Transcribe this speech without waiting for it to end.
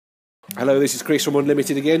Hello, this is Chris from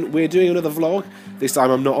UnLtd again. We're doing another vlog. This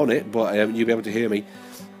time I'm not on it, but you'll be able to hear me.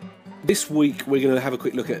 This week we're going to have a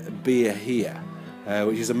quick look at Beer Here,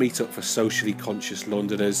 which is a meetup for socially conscious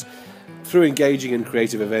Londoners. Through engaging and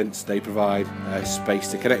creative events, they provide a space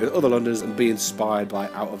to connect with other Londoners and be inspired by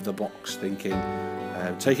out-of-the-box thinking,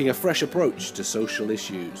 taking a fresh approach to social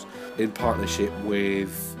issues in partnership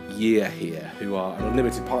with Year Here, who are an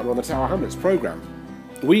UnLtd partner on the Tower Hamlets programme.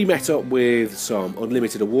 We met up with some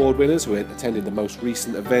UnLtd Award winners who attended the most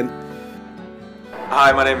recent event.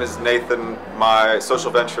 Hi, my name is Nathan. My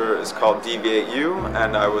social venture is called Deviate You,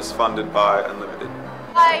 and I was funded by UnLtd.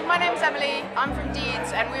 Hi, my name is Emily. I'm from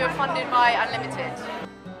Deeds, and we were funded by UnLtd.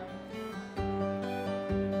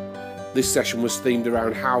 This session was themed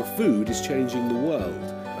around how food is changing the world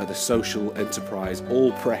at the social enterprise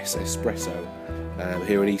All Press Espresso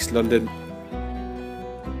here in East London.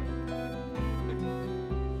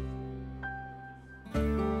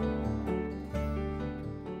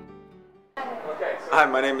 Hi,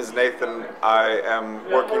 my name is Nathan. I am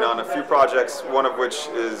working on a few projects, one of which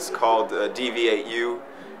is called Deviate You,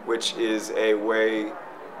 which is a way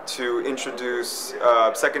to introduce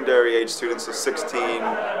secondary age students of 16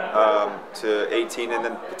 to 18 and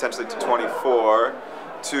then potentially to 24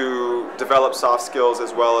 to develop soft skills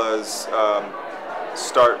as well as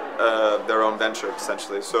start their own venture,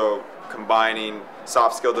 essentially. So combining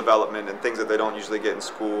soft skill development and things that they don't usually get in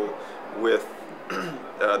school with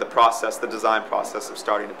the design process of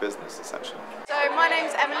starting a business, essentially. So my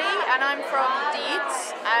name's Emily, and I'm from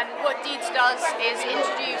Deeds, and what Deeds does is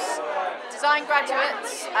introduce design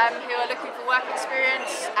graduates who are looking for work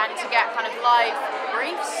experience and to get kind of live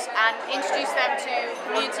briefs, and introduce them to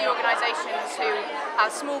community organisations who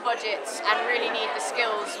have small budgets and really need the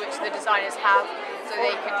skills which the designers have, so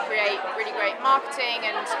they can create really great marketing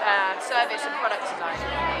and service and product design.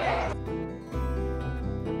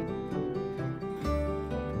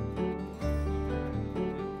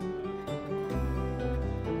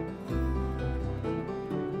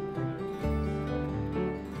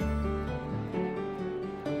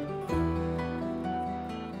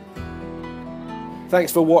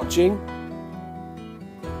 Thanks for watching.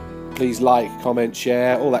 Please like, comment,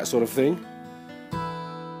 share, all that sort of thing.